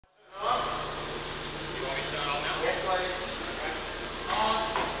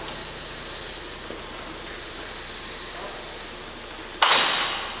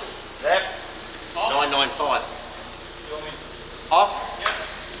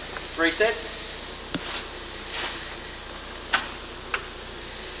reset.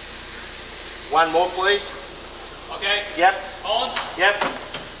 One more, please. Okay. Yep. On. Yep.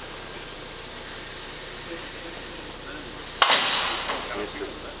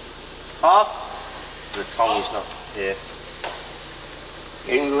 Off. The tong is not. Yeah.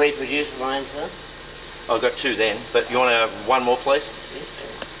 Can we reproduce mine, sir? I've got two then, but you want to have one more, please?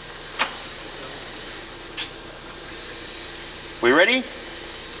 We ready?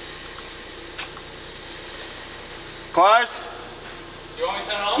 Close. You want me to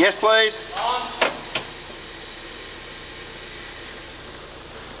turn it on? Yes, please. On.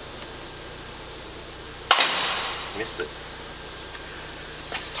 Missed it.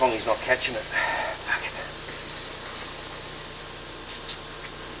 Tongy's not catching it. Fuck it.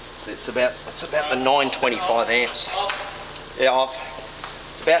 So it's about the 925 amps. Off. Yeah, off.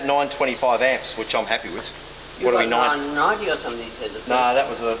 It's about 925 amps, which I'm happy with. What are we, 990 or something? You said. No, that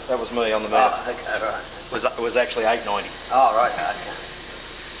was me on the meter. Oh, okay, right. It was actually 890. Oh, right, okay.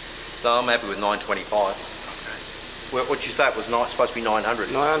 So I'm happy with 925. What'd you say? It was supposed to be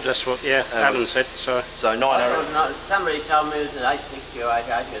 900. 900, that's what, yeah, Adam said, so. So 900. Somebody told me it was 860 or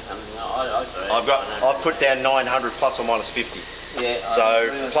 880 or something. I've put down 900 plus or minus 50. Yeah. So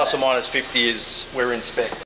plus or minus 50 is we're in spec.